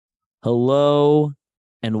Hello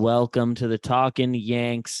and welcome to the Talkin'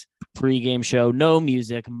 Yanks pregame show. No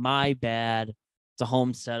music, my bad. It's a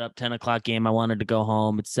home setup, 10 o'clock game. I wanted to go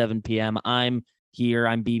home. It's 7 p.m. I'm here.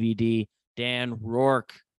 I'm BBD. Dan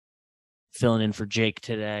Rourke filling in for Jake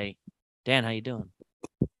today. Dan, how you doing?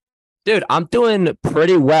 Dude, I'm doing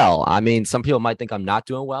pretty well. I mean, some people might think I'm not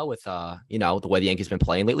doing well with, the way the Yankees been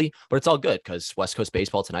playing lately, but it's all good because West Coast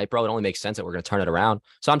baseball tonight, bro. It only makes sense that we're going to turn it around.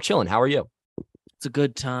 So I'm chilling. How are you? It's a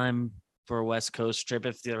good time for a West Coast trip.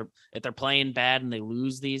 If they're playing bad and they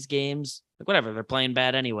lose these games, like whatever, they're playing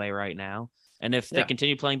bad anyway right now. And if they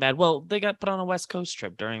continue playing bad, well, they got put on a West Coast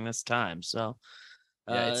trip during this time. So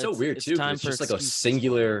Yeah, it's so weird it's too because time it's for just like a excuses.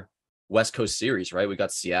 singular West Coast series, right? We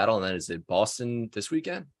got Seattle and then is it Boston this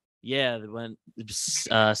weekend? Yeah, they went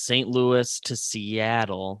St. Louis to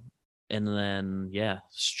Seattle, and then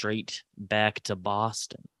straight back to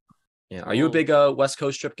Boston. Yeah. Are you a big West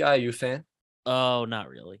Coast trip guy? Are you a fan? Oh, not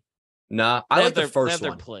really. Nah, I like the They first have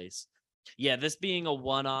their one. place. Yeah, this being a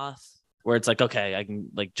one-off where it's like, okay, I can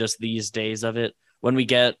like just these days of it. When we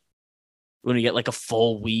get like a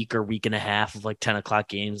full week or week and a half of like 10 o'clock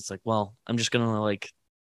games, it's like, well, I'm just gonna like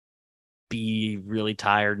be really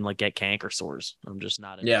tired and like get canker sores. I'm just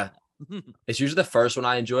not into Yeah. that. It's usually the first one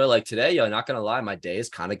I enjoy. Like today, yo, not gonna lie, my day has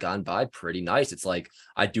kind of gone by pretty nice. It's like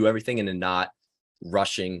I do everything in a not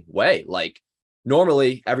rushing way. Like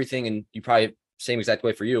normally everything, and you probably same exact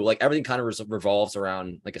way for you. Like everything kind of revolves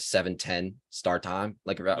around like a 7:10 start time.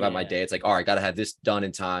 Like about my Yeah. day, it's like, all right, gotta have this done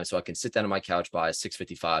in time so I can sit down on my couch by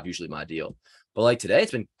 6:55. Usually my deal. But like today,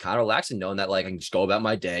 it's been kind of relaxing knowing that like I can just go about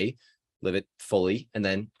my day, live it fully, and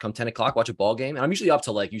then come 10 o'clock, watch a ball game. And I'm usually up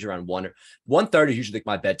to like usually around 1:30 is usually like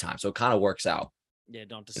my bedtime. So it kind of works out. Yeah,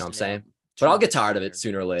 don't You know what I'm stay up saying? But too I'll get much tired of it later.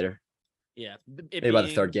 sooner or later. Yeah, it Maybe by the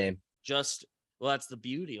third being game. just well, that's the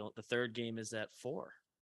beauty. The third game is at 4.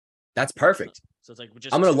 That's So, perfect. so it's like I'm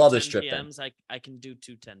just gonna two love this 10 trip then. p.m.s. I can do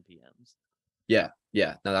two 10 p.m.s. Yeah.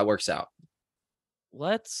 Yeah. No, that works out.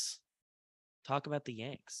 Let's talk about the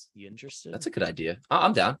Yanks. You interested? That's a good idea.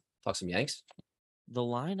 I'm down. Talk some Yanks. The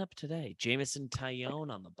lineup today: Jamison Tyone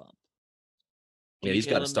on the bump. Yeah, he's DJ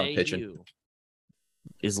got to start pitching. LeMahieu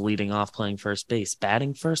is leading off, playing first base,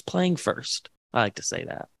 batting first, playing first. I like to say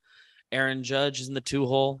that. Aaron Judge is in the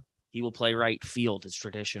 2-hole. He will play right field, his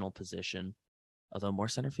traditional position, although more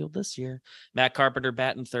center field this year. Matt Carpenter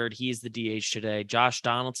batting third. He's the DH today. Josh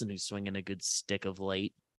Donaldson, who's swinging a good stick of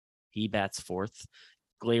late, he bats fourth.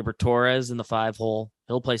 Gleyber Torres in the 5-hole.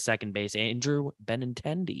 He'll play second base. Andrew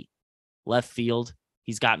Benintendi, left field.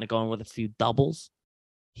 He's gotten it going with a few doubles.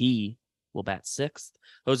 He will bat sixth.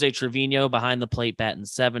 Jose Trevino behind the plate batting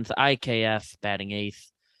seventh. IKF batting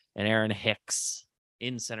eighth. And Aaron Hicks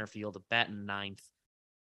in center field batting ninth.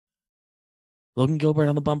 Logan Gilbert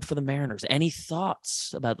on the bump for the Mariners. Any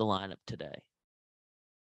thoughts about the lineup today?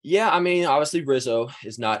 Yeah, I mean, obviously Rizzo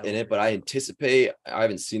is not in it, but I anticipate, I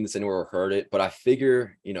haven't seen this anywhere or heard it, but I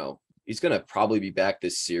figure, he's going to probably be back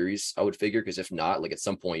this series, I would figure, because if not, like at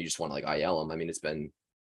some point you just want to like IL him. I mean, it's been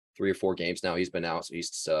 3 or 4 games now he's been out, so he's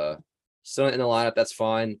still in the lineup. That's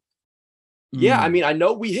fine. Yeah, I mean, I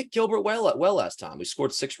know we hit Gilbert well last time. We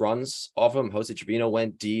scored 6 runs off him. Jose Trevino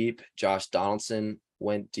went deep. Josh Donaldson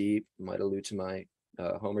went deep. Might allude to my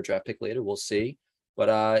homer draft pick later. We'll see.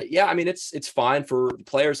 But yeah, I mean, it's fine for the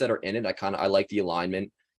players that are in it. I like the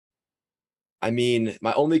alignment. I mean,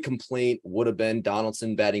 my only complaint would have been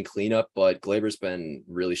Donaldson batting cleanup, but Glaber's been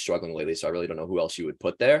really struggling lately, so I really don't know who else you would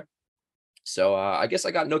put there. So I guess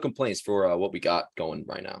I got no complaints for what we got going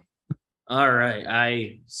right now. All right.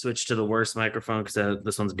 I switched to the worst microphone because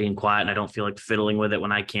this one's being quiet and I don't feel like fiddling with it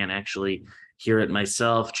when I can't actually hear it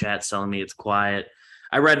myself. Chat's telling me it's quiet.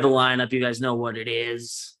 I read the lineup. You guys know what it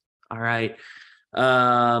is. All right.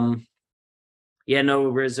 Yeah, no,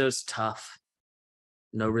 Rizzo's tough.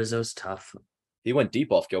 He went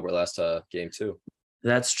deep off Gilbert last game too.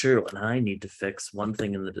 That's true. And I need to fix one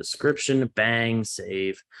thing in the description. Bang,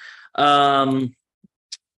 save.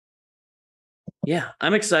 Yeah,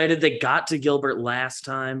 I'm excited. They got to Gilbert last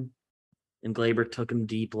time, and Gleyber took him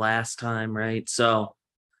deep last time, right? So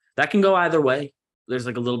that can go either way. There's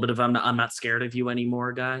like a little bit of I'm not scared of you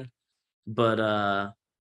anymore, guy. But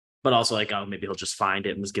also like, oh, maybe he'll just find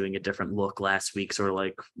it and was giving a different look last week, sort of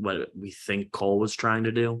like what we think Cole was trying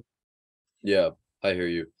to do. Yeah, I hear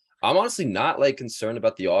you. I'm honestly not like concerned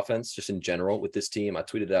about the offense just in general with this team. I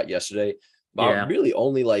tweeted out yesterday. My really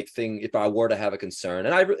only like thing, if I were to have a concern,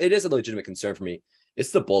 and it is a legitimate concern for me,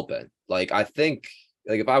 it's the bullpen. Like I think,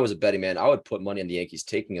 like if I was a betting man, I would put money on the Yankees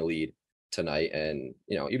taking a lead tonight. And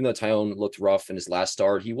even though Tyone looked rough in his last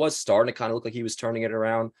start, he was starting to kind of look like he was turning it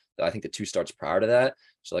around. I think the 2 starts prior to that.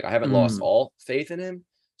 So like I haven't lost all faith in him.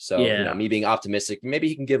 So, Yeah. me being optimistic, maybe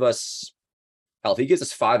he can give us hell. If he gives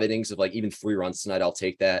us 5 innings of like even 3 runs tonight, I'll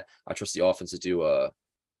take that. I trust the offense to do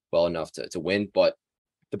well enough to win. But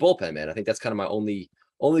the bullpen, man, I think that's kind of my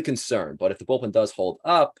only concern. But if the bullpen does hold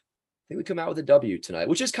up, I think we come out with a W tonight,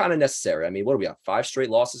 which is kind of necessary. I mean, what are we on? 5 straight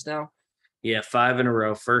losses now? Yeah, 5 in a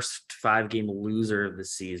row, first 5-game loser of the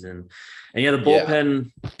season. And yeah, the Yeah.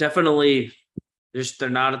 bullpen definitely they're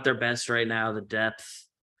not at their best right now. The depth.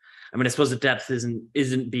 I mean, I suppose the depth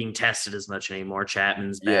isn't being tested as much anymore.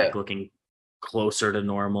 Chapman's back Yeah. looking closer to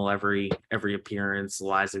normal every appearance.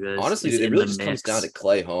 Liza Honestly, is dude, it in really the just comes down to mix.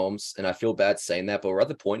 Clay Holmes, and I feel bad saying that, but we're at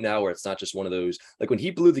the point now where it's not just one of those like when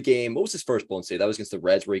he blew the game. What was his first blown save? That was against the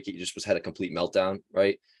Reds, where he just had a complete meltdown,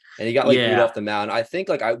 right? And he got like booed Yeah, off the mound. I think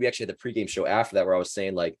like we actually had the pregame show after that where I was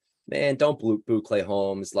saying like, man, don't boo Clay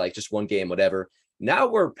Holmes, like just one game, whatever. Now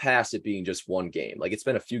we're past it being just one game. Like it's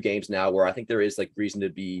been a few games now where I think there is like reason to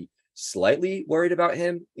be slightly worried about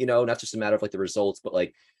him. Not just a matter of like the results, but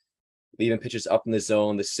like leaving pitches up in the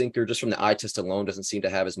zone. The sinker, just from the eye test alone, doesn't seem to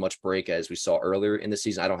have as much break as we saw earlier in the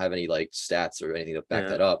season. I don't have any like stats or anything to back yeah,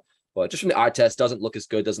 that up, but just from the eye test, doesn't look as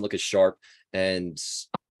good, doesn't look as sharp. And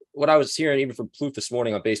what I was hearing even from Plouffe this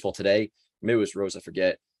morning on Baseball Today, maybe it was Rose, I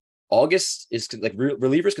forget. August is like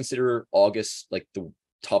relievers consider August like the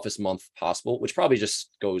toughest month possible, which probably just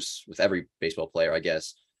goes with every baseball player, I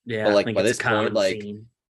guess. But yeah. I like think by it's a this point, common like theme.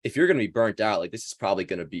 if you're going to be burnt out, like this is probably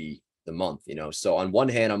going to be the month. So on one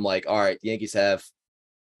hand, I'm like, all right, the Yankees have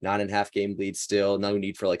 9.5 game lead still. No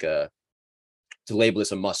need for like to label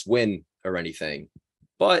this a must win or anything.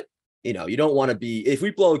 But you don't want to be, if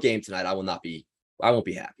we blow a game tonight, I won't be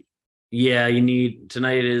happy. Yeah, you need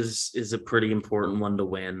tonight is a pretty important one to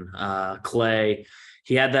win. Clay,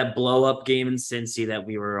 he had that blow up game in Cincy that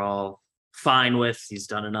we were all fine with. He's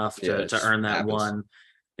done enough Yeah, to it just earn that happens. one.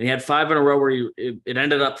 And he had 5 in a row where it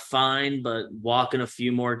ended up fine, but walking a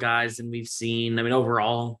few more guys than we've seen. I mean,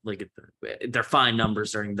 overall, like they're fine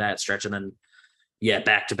numbers during that stretch. And then, yeah,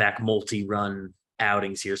 back to back multi-run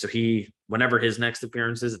outings here. So whenever his next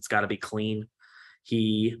appearance is, it's got to be clean.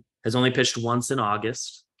 He has only pitched once in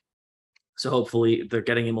August. So hopefully they're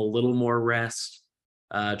getting him a little more rest.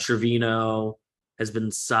 Trevino has been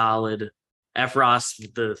solid. Efros,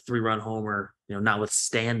 the 3-run homer,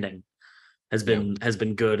 notwithstanding, has Yeah.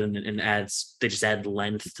 been good and they just add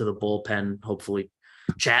length to the bullpen. Hopefully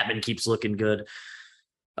Chapman keeps looking good. Which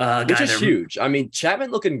Guy is there, huge. I mean,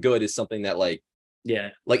 Chapman looking good is something that yeah.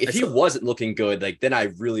 like I if he still, wasn't looking good, like then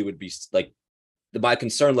I really would be like my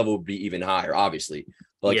concern level would be even higher, obviously.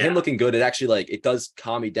 But like him yeah, looking good, it actually like it does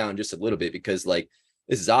calm me down just a little bit because like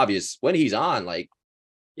this is obvious when he's on, like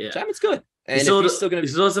yeah. Chapman's good. He And if still he's still he gonna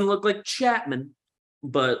still doesn't look like Chapman,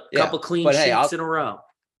 but a yeah, couple clean but hey, sheets I'll in a row.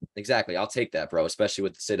 exactly I'll take that, bro, especially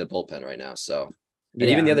with the state of the bullpen right now. So and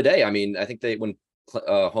even the Yeah, other day, I mean, I think when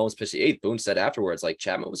Holmes pitched the eighth, Boone said afterwards, like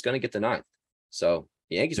Chapman was gonna get the ninth. So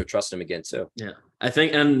the Yankees are trusting him again too. yeah. I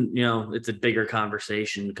think, and it's a bigger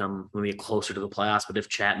conversation come when we get closer to the playoffs. But if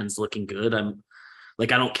Chapman's looking good, I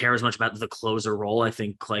don't care as much about the closer role. I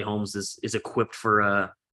think Clay Holmes is equipped for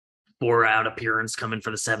a 4-out appearance coming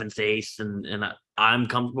for the 7th, 8th, and I'm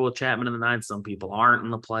comfortable with Chapman in the ninth. Some people aren't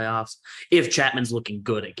in the playoffs. If Chapman's looking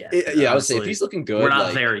good again, Yeah, I would say if obviously he's looking we're good, not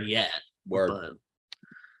like there yet. word, But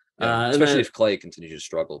yeah, and especially then if Clay continues to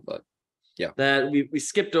struggle. But yeah. that we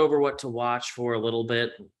skipped over what to watch for a little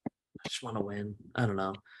bit. I just want to win. I don't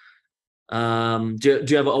know. Do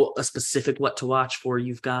you have a specific what to watch for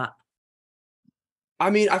you've got? I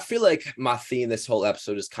mean, I feel like my theme this whole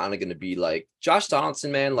episode is kind of going to be like Josh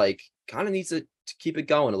Donaldson, man, like kind of needs to keep it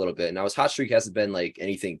going a little bit. Now his hot streak hasn't been like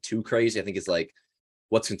anything too crazy. I think it's like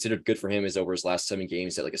what's considered good for him is over his last 7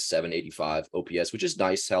 games at like a 785 OPS, which is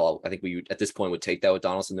nice. Hell, I think we at this point would take that with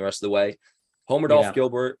Donaldson the rest of the way. Homered off Yeah.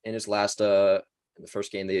 Gilbert in his last in the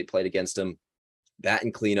first game they played against him,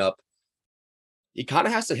 batting cleanup. He kind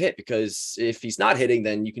of has to hit because if he's not hitting,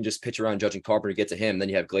 then you can just pitch around Judge and Carpenter to get to him. Then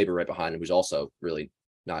you have Glaber right behind him, who's also really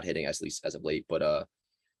not hitting, at least as of late. But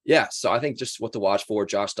yeah, so I think just what to watch for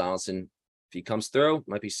Josh Donaldson. If he comes through,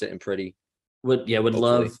 might be sitting pretty, Would hopefully.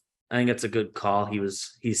 love. I think it's a good call.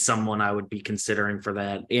 He's someone I would be considering for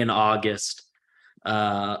that in August.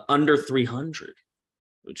 Under 300,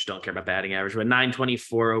 which don't care about batting average, but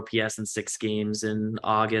 924 OPS in 6 games in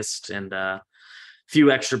August and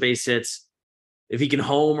few extra base hits. If he can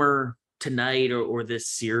homer tonight or this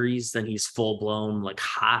series, then he's full blown like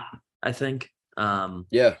hot, I think.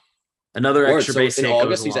 Yeah. Another Word. extra So base in hit goes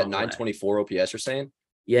August, a he's at long way. 924 OPS, you're saying?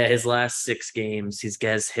 Yeah, his last 6 games, he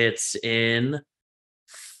has hits in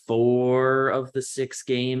 4 of the 6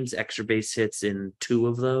 games, extra base hits in 2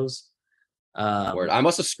 of those. Word. Um, I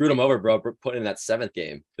must have screwed him over, bro, for putting in that 7th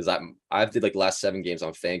game because I've did like last 7 games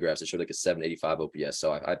on Fangraphs. It showed like a 785 OPS.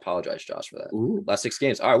 So I apologize, Josh, for that. ooh, Last 6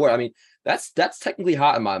 games. All right, word. I mean, that's technically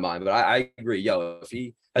hot in my mind, but I agree. Yo, if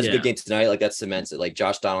he has a good yeah, game tonight, like that cements it. Like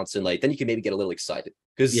Josh Donaldson, like then you can maybe get a little excited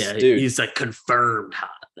because, yeah, dude, he's like confirmed hot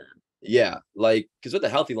then. yeah, like because with the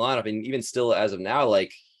healthy lineup and even still as of now,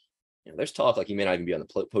 like there's talk like he may not even be on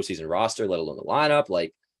the postseason roster, let alone the lineup.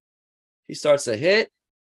 Like he starts to hit,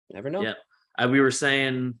 never know. Yeah, we were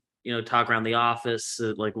saying, talk around the office,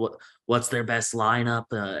 like what's their best lineup,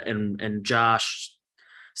 and Josh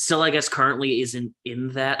still, I guess, currently isn't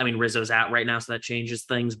in that. I mean, Rizzo's out right now, so that changes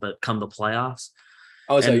things. But come the playoffs,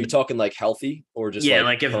 Oh, so are you and talking like healthy or just yeah, like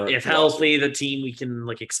like if current if roster? healthy, the team we can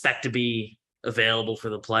like expect to be available for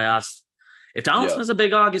the playoffs. If Donaldson Yeah. has a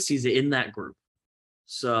big August, he's in that group.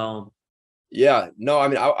 So Yeah. No, I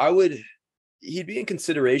mean, I would, he'd be in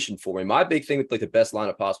consideration for me. My big thing with like the best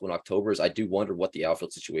lineup possible in October is I do wonder what the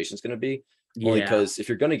outfield situation is going to be. Only yeah, because if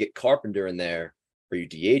you're going to get Carpenter in there, are you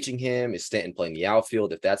DHing him? Is Stanton playing the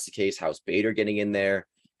outfield? If that's the case, how's Bader getting in there?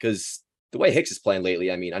 Because the way Hicks is playing lately,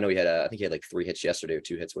 I mean, I know I think he had like 3 hits yesterday or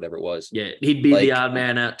 2 hits, whatever it was. yeah, he'd be the Like, odd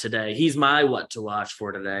man out today. He's my what to watch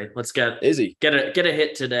for today. Let's get is he? get a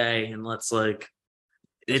hit today, and let's like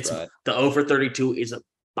That's it's right. the over 32 is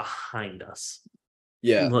behind us.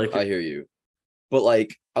 Yeah, Like, I hear you. But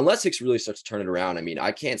like, unless Hicks really starts to turn it around, I mean,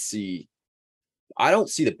 I don't see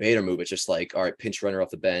the Bader move. It's just like, all right, pinch runner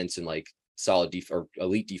off the bench and like solid or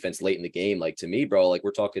elite defense late in the game. Like to me, bro, like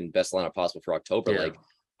we're talking best lineup possible for October. yeah. Like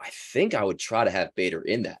I think I would try to have Bader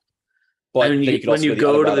in that. And But then you could when also you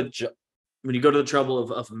go the other go to route of the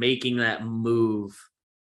trouble of making that move,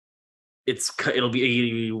 it'll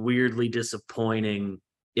be weirdly disappointing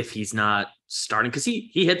if he's not starting, because he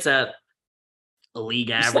hits at a league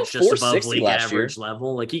he still average, had just above 460 league last year. average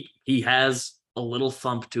level. Like he has a little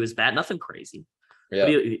thump to his bat, nothing crazy, but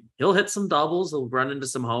Yeah. he'll hit some doubles, he'll run into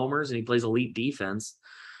some homers, and he plays elite defense.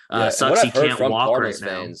 Yeah. And Sucks he can't walk right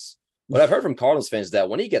now. What I've heard from Cardinals fans is that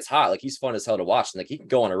when he gets hot, like he's fun as hell to watch and like he can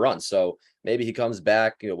go on a run. So maybe he comes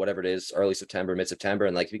back, whatever it is, early September, mid-September,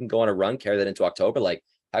 and like if he can go on a run, carry that into October, like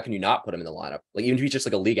how can you not put him in the lineup? Like even if he's just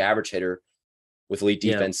like a league average hitter with elite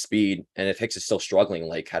Yeah, defense, speed, and if Hicks is still struggling,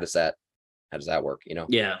 like how does that work?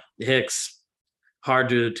 yeah. Hicks, hard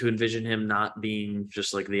to envision him not being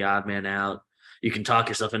just like the odd man out. You can talk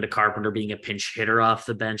yourself into Carpenter being a pinch hitter off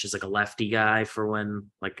the bench as like a lefty guy for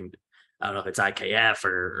when, like, I don't know if it's IKF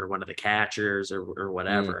or one of the catchers or Mm,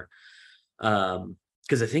 whatever.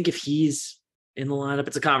 Because I think if he's in the lineup,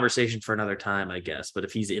 it's a conversation for another time, I guess. But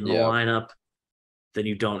if he's in the yeah, lineup, then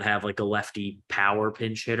you don't have like a lefty power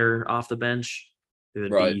pinch hitter off the bench. It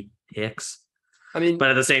would right. be Hicks. I mean,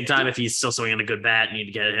 But at the same time, if he's still swinging a good bat, you need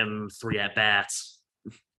to get him 3 at bats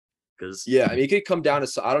because yeah, I mean, it could come down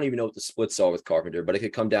to I don't even know what the splits are with Carpenter, but it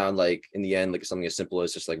could come down like in the end, like something as simple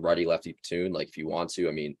as just like righty lefty platoon. Like if you want to,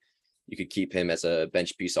 I mean, you could keep him as a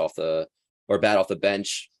bench piece or bat off the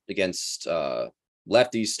bench against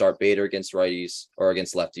lefties, start Bader against righties or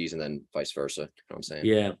against lefties, and then vice versa. You know what I'm saying?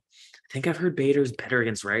 yeah. I think I've heard Bader's better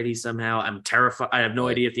against righties somehow. I'm terrified. I have no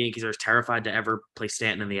Really? idea if the Yankees are terrified to ever play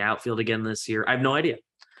Stanton in the outfield again this year. I have no idea.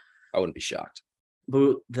 I wouldn't be shocked.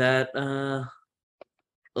 But that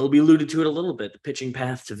it'll be alluded to it a little bit. The pitching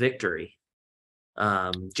path to victory.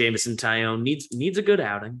 Jamison Tyone needs a good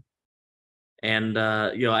outing. And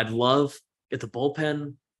I'd love if the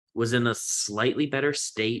bullpen was in a slightly better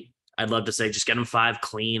state. I'd love to say just get him 5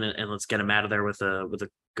 clean and let's get him out of there with a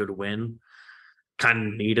good win. Kind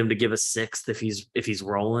of need him to give a 6th if he's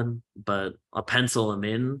rolling, but I'll pencil him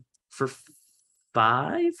in for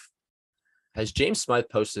 5. Has James Smythe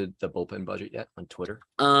posted the bullpen budget yet on Twitter?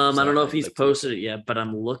 I don't know if he's Like to look posted it yet, but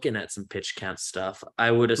I'm looking at some pitch count stuff.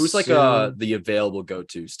 I would who's like assume the available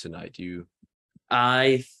go-tos tonight?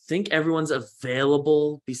 I think everyone's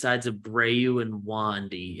available besides Abreu and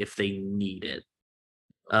Wandy if they need it.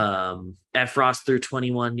 Efros threw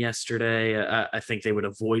 21 yesterday. I think they would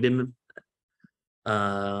avoid him. Lou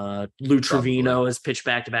Probably. Trevino has pitched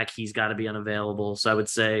back to back. He's got to be unavailable. So I would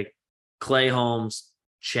say Clay Holmes,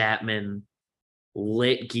 Chapman,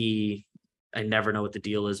 Litke. I never know what the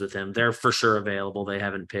deal is with him. They're for sure available. They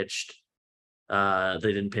haven't pitched. They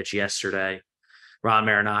didn't pitch yesterday. Ron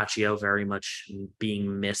Marinaccio very much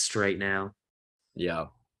being missed right now. Yeah.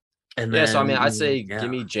 And Yeah, so I mean, I'd then say give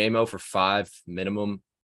me JMO for 5 minimum,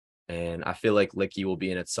 and I feel like Licky will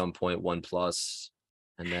be in at some point 1+,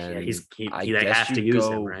 and then I he guess have to you use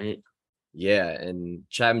him, go, right? yeah, and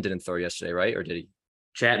Chapman didn't throw yesterday, right? Or did he?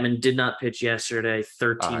 Chapman did not pitch yesterday. All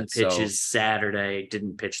 13 right, so pitches Saturday.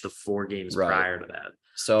 Didn't pitch the 4 games right. prior to that.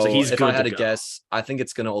 So So he's if I good to had to go. guess, I think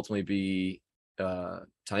it's going to ultimately be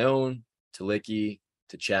Tyone, to Licky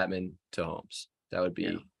to Chapman to Holmes. That'd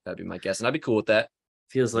Yeah. be my guess, and I'd be cool with that.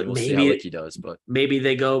 Feels I mean, like we'll see how maybe Licky does, but maybe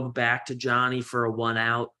they go back to Johnny for a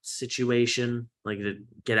 1-out situation, like to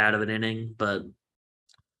get out of an inning, but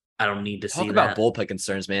I don't need to talk see about that. bullpen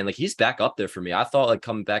concerns, man. Like he's back up there for me. I thought like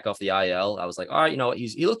coming back off the IL, I was like, all right,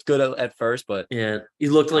 he looked good at first, but Yeah, he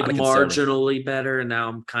looked like kind of concerning. marginally better, and now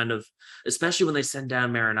I'm kind of, especially when they send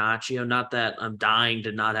down Marinaccio. Not that I'm dying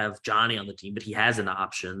to not have Johnny on the team, but he has an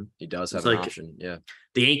option. He does It's have an like option. Yeah.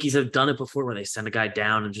 the Yankees have done it before, where they send a guy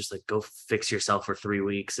down and just like go fix yourself for 3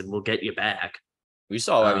 weeks, and we'll get you back. We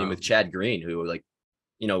saw, I mean, with Chad Green, who like,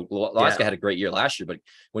 Loizaga Yeah, had a great year last year, but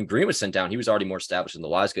when Green was sent down, he was already more established than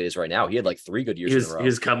Loizaga is right now. He had like 3 good years in a he row.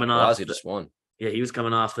 was coming off. Loizaga just won. Yeah, he was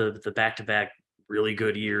coming off the back-to-back really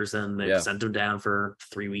good years, and they Yeah. sent him down for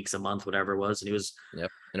 3 weeks a month, whatever it was, and he was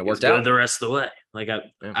Yep. And it he was worked out. good the rest of the way. Like Yeah.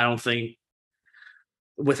 I don't think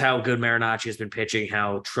with how good Marinacci has been pitching,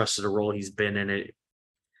 how trusted a role he's been in it,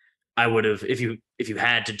 I would have if you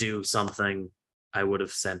had to do something, I would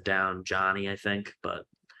have sent down Johnny, I think. But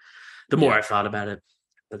the more Yeah. I thought about it,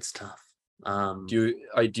 that's tough. Do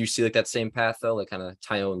you see like that same path though, like kind of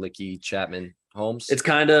Tyone, Licky, Chapman, Holmes? It's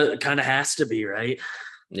kind of has to be, right.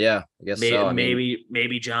 Yeah, I guess so. I mean,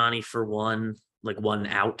 Maybe Johnny for one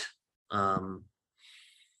out.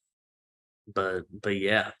 But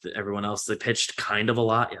yeah, everyone else, they pitched kind of a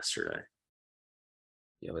lot yesterday.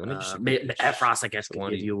 yeah. Let me just Efros, I guess, could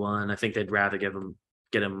 20. give you one. I think they'd rather get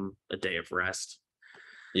him a day of rest.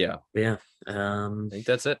 Yeah. Yeah. I think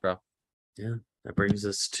that's it, bro. Yeah. That brings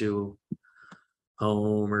us to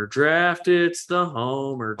Homer Draft. It's the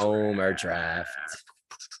Homer Draft.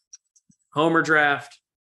 Homer Draft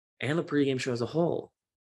and the pregame show as a whole.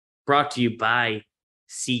 Brought to you by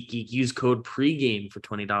SeatGeek. Use code pregame for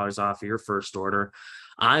 $20 off your first order.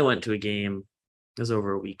 I went to a game, it was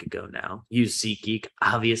over a week ago now. Use SeatGeek.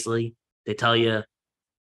 Obviously, they tell you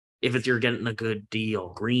if you're getting a good deal,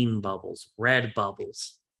 green bubbles, red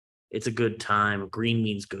bubbles, it's a good time. Green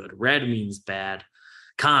means good. Red means bad.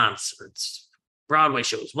 Concerts, Broadway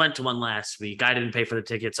shows. Went to one last week. I didn't pay for the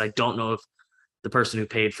tickets. I don't know if the person who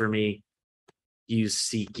paid for me used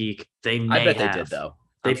SeatGeek. They may I bet have. they did though.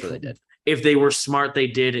 I'm sure they did. If they were smart, they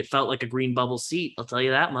did. It felt like a green bubble seat. I'll tell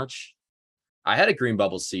you that much. I had a green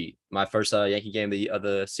bubble seat. My first Yankee game of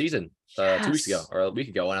the season, 2 weeks ago or a week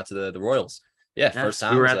ago. Went out to the Royals. Yeah, Yes, first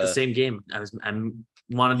time. we were at the same game. I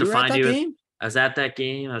wanted to find you. Game? I was at that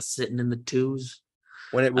game. I was sitting in the twos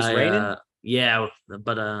When it was raining? Yeah,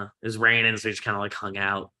 but it was raining, so we just kind of like hung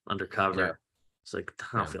out undercover. Yeah. It's like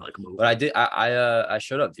I don't feel like moving. But I did. I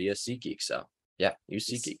showed up via SeatGeek, so yeah, use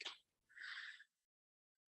SeatGeek.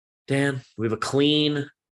 Dan, we have a clean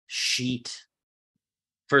sheet.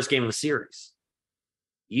 First game of the series.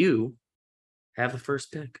 You have the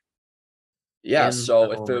first pick. Yeah.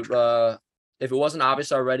 So if it wasn't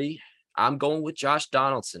obvious already, I'm going with Josh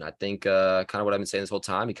Donaldson. I think kind of what I've been saying this whole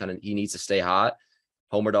time. He needs to stay hot.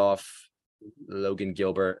 Homered off Logan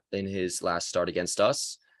Gilbert in his last start against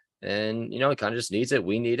us. And, he kind of just needs it.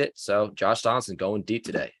 We need it. So Josh Donaldson going deep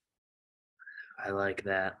today. I like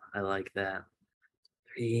that.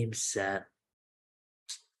 3-game set.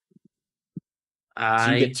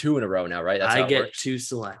 So you get 2 in a row now, right? That's how I get works. 2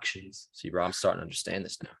 selections. See, bro, I'm starting to understand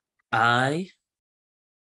this now.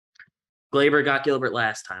 Glaber got Gilbert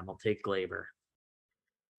last time. I'll take Glaber.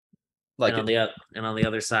 Like on the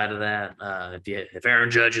other side of that, if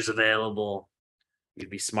Aaron Judge is available,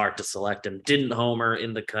 you'd be smart to select him. Didn't homer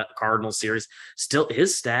in the Cardinal series. Still,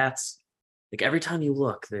 his stats, like every time you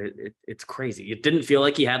look, it's crazy. It didn't feel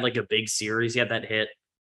like he had like a big series. He had that hit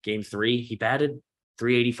game 3. He batted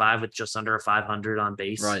 .385 with just under a 500 on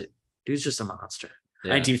base. Right. Dude's just a monster.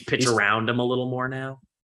 Yeah. I think teams pitch around him a little more now.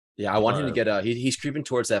 Yeah, I want him to get he's creeping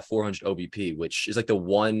towards that 400 OBP, which is like the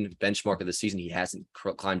one benchmark of the season he hasn't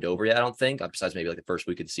climbed over yet, I don't think, besides maybe like the first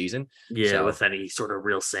week of the season. Yeah, with any sort of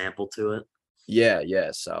real sample to it.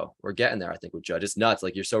 Yeah. So we're getting there, I think, with Judge. It's nuts.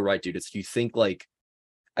 Like, you're so right, dude. You think like,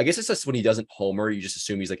 I guess it's just when he doesn't homer, you just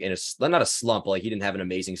assume he's like in not a slump, like he didn't have an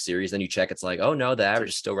amazing series. Then you check, it's like, oh no, the average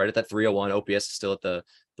is still right at that 301. OPS is still at the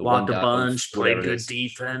walked one a bunch, played good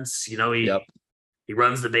defense. He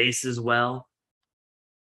runs the bases well.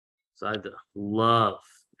 So I love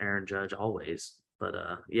Aaron Judge always, but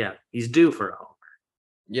yeah, he's due for a homer.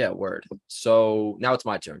 Yeah, word. So now it's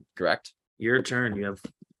my turn, correct? Your turn. You have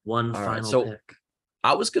one final pick.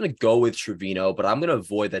 I was gonna go with Trevino, but I'm gonna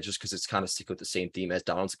avoid that just because it's kind of stick with the same theme as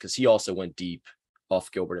Donaldson, because he also went deep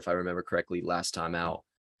off Gilbert, if I remember correctly, last time out.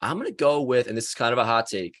 I'm gonna go with, and this is kind of a hot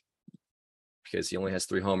take, because he only has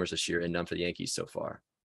 3 homers this year and none for the Yankees so far.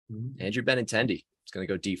 Andrew Benintendi is gonna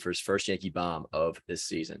go deep for his first Yankee bomb of this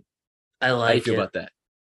season. I like How do you feel about that?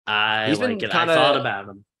 I He's like been it. I kind thought of about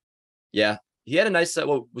him. yeah. He had a nice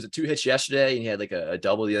what was it 2 hits yesterday, and he had like a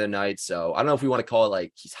double the other night. So I don't know if we want to call it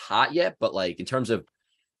like he's hot yet, but like in terms of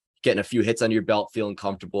getting a few hits under your belt, feeling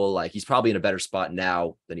comfortable, like he's probably in a better spot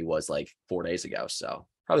now than he was like 4 days ago. So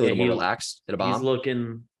probably a Yeah, little more relaxed. Hit a he's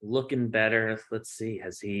bomb. looking better. Let's see.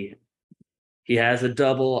 Has he has a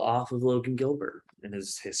double off of Logan Gilbert in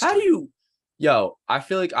his How do history. you Yo, I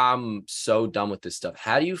feel like I'm so done with this stuff.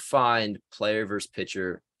 How do you find player versus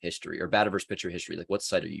pitcher history or batter versus pitcher history? Like what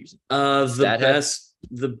site are you using? Stathead?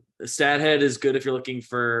 The stat head is good if you're looking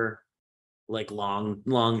for like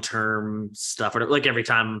long term stuff. Or like every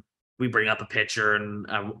time we bring up a pitcher and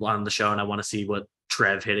on the show and I want to see what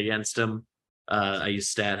Trev hit against him, I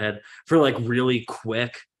use Stathead for like really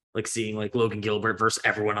quick, like seeing like Logan Gilbert versus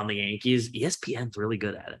everyone on the Yankees. ESPN's really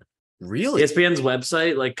good at it. Really? ESPN's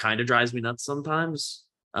website like kind of drives me nuts sometimes.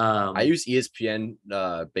 I use ESPN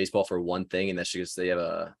baseball for one thing, and that's because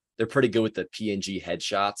they're pretty good with the PNG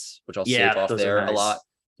headshots, which I'll save Yeah, off those are there a lot. nice.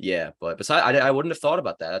 Yeah, but besides, I wouldn't have thought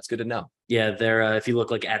about that. That's good to know. Yeah, they're if you look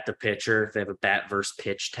like at the pitcher, they have a bat versus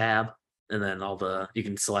pitch tab, and then you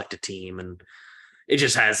can select a team, and it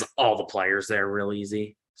just has all the players there real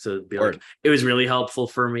easy. So it'd be like Word. it was really helpful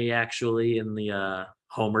for me actually in the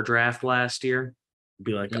Homer draft last year.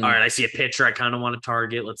 Be like, all Mm, right, I see a pitcher I kind of want to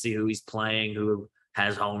target. Let's see who he's playing, who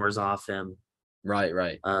has homers off him. right,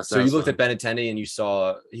 right. So So that you was looked at fun. Benintendi and you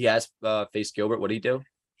saw he has faced Gilbert. What did he do?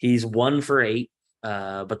 He's 1 for 8,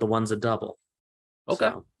 but the one's a double. Okay,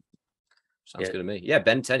 So sounds yeah, good to me. Yeah,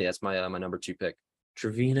 Benintendi. That's my number 2 pick.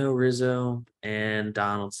 Trevino, Rizzo, and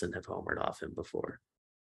Donaldson have homered off him before.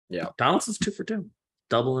 Yeah, Donaldson's 2 for 2,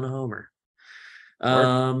 double and a homer.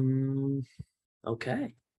 word.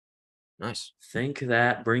 Okay. Nice. Think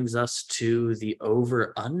that brings us to the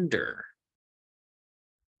over under,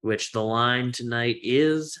 which the line tonight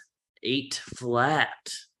is 8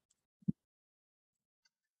 flat.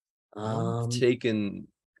 I'm Um, taking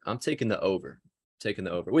I'm taking the over. Taking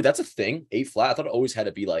the over. Wait, that's a thing? 8 flat? I thought it always had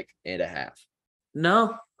to be like and a half.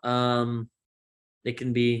 no. It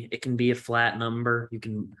can be a flat number. You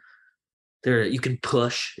can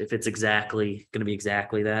push if it's exactly going to be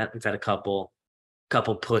exactly that. We've had a couple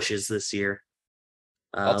pushes this year.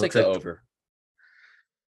 I'll take Looks the like over.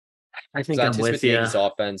 I Because think I I'm anticipate with the you. Yankees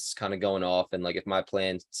offense kind of going off. And like if my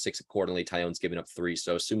plan sticks accordingly, Tyone's giving up 3.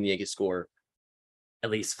 So assuming the Yankees score. At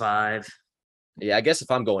least 5. Yeah, I guess if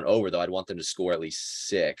I'm going over though, I'd want them to score at least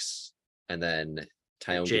 6. And then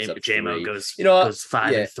Tyone gives up JMO 3. goes You know what? goes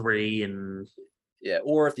 5 Yeah, and 3, and yeah.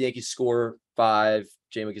 Or if the Yankees score 5,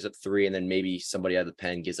 Jamie gives up 3, and then maybe somebody out of the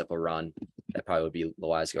pen gives up a run. That probably would be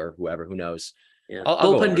Loizaga or whoever. Who knows? yeah,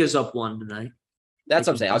 I'll go bullpen over. gives up 1 tonight. That's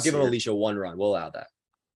what I'm You saying. can I'll give see him it. Alicia 1 run. We'll allow that.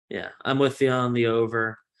 Yeah, I'm with you on the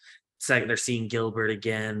over. Second, they're seeing Gilbert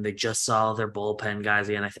again. They just saw their bullpen guys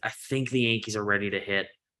again. I think the Yankees are ready to hit.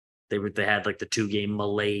 They had like the 2-game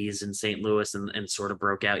malaise in St. Louis and sort of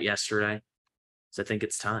broke out yesterday. So I think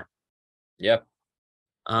it's time. Yep,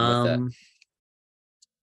 I'm with that. Um,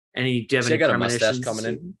 do you have See, I any got a mustache premonitions this coming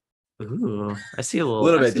in. evening? Ooh, I see a A little.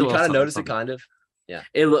 little I bit. see Do a you little kind of something, notice it? something. Kind of. Yeah.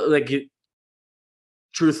 It look like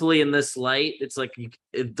truthfully in this light, it's like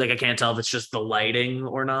like I can't tell if it's just the lighting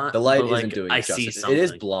or not, The but light isn't like doing I it see justice. It is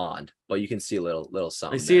something. blonde, but you can see a little I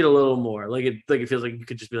something see it there. a little more. Like it feels like you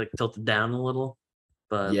could just be like tilted down a little.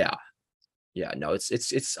 But Yeah. Yeah. No,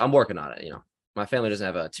 it's I'm working on it. My family doesn't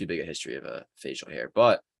have a too big a history of facial hair,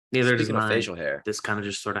 but neither does speaking of mine. facial hair, This kind of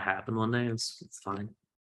just sort of happened one day. It's fine.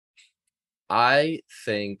 I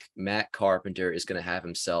think Matt Carpenter is going to have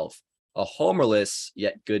himself a homerless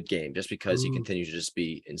yet good game just because he Ooh, continues to just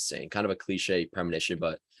be insane. Kind of a cliche premonition,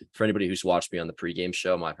 but for anybody who's watched me on the pregame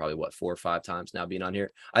show, my probably 4 or 5 times now being on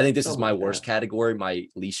here. I think this is something my like worst that. category, my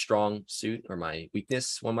least strong suit or my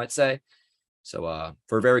weakness, one might say. So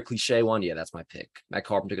for a very cliche one, yeah, that's my pick. Matt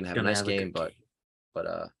Carpenter gonna have a Gonna nice have a game, good but game.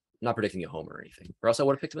 I'm not predicting a homer or anything. Or else I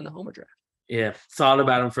would have picked him in the homer draft. Yeah, thought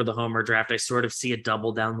about him for the Homer draft. I sort of see a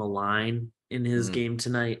double down the line in his Mhm. game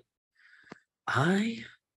tonight. I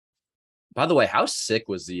By the way, how sick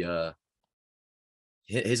was the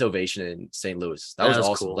his ovation in St. Louis? That That was was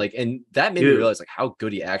awesome. cool. Like, and that made me You realize like how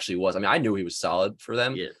good he actually was. I mean, I knew he was solid for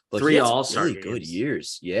them, yeah, but he 3 had some All-Star really good games.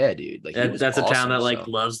 years. Yeah, dude. Like he was That's a town awesome. that like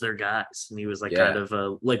So loves their guys, and he was like kind yeah,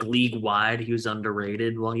 of like league wide. He was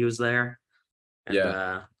underrated while he was there, and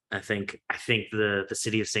yeah, I think the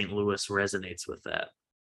city of St. Louis resonates with that.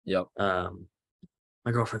 yep.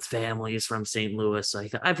 My girlfriend's family is from St. Louis. So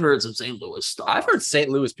I've heard some St. Louis I've stuff. heard St.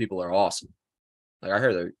 Louis people are awesome. Like I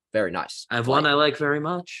heard they're very nice. I have one Polite. I like very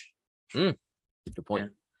much. Good Yeah.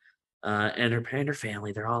 point. And her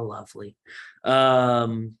family, they're all lovely.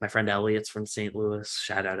 My friend Elliot's from St. Louis.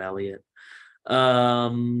 Shout out Elliot.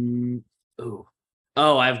 Ooh.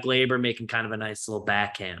 Oh, I have Glaber making kind of a nice little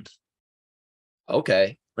backhand.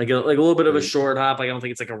 Okay. Like a little bit of a Mm. short hop. Like I don't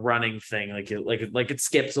think it's like a running thing. Like it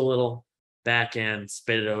skips a little backhand,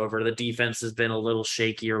 spit it over. The defense has been a little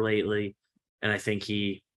shakier lately, and I think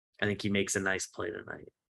he makes a nice play tonight.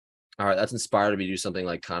 All right, that's inspired me to do something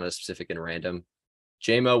like kind of specific and random.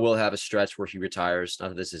 JMO will have a stretch where he retires. Not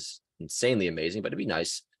that this is insanely amazing, but it'd be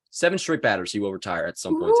nice. 7 straight batters, he will retire at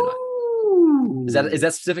some point tonight. Is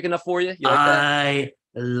that specific enough for you? You like that? I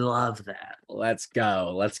love that. Let's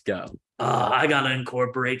go. Let's go. I gotta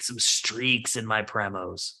incorporate some streaks in my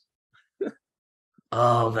premos.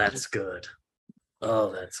 Oh, that's good.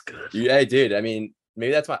 Oh, that's good. Yeah, dude. I mean,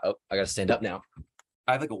 maybe that's why. Oh, I gotta stand up now.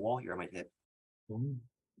 I have like a wall here I might hit.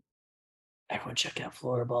 Everyone check out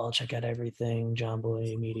Floorball, check out everything, John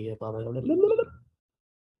Boy Media, blah, blah, blah, blah, blah, blah.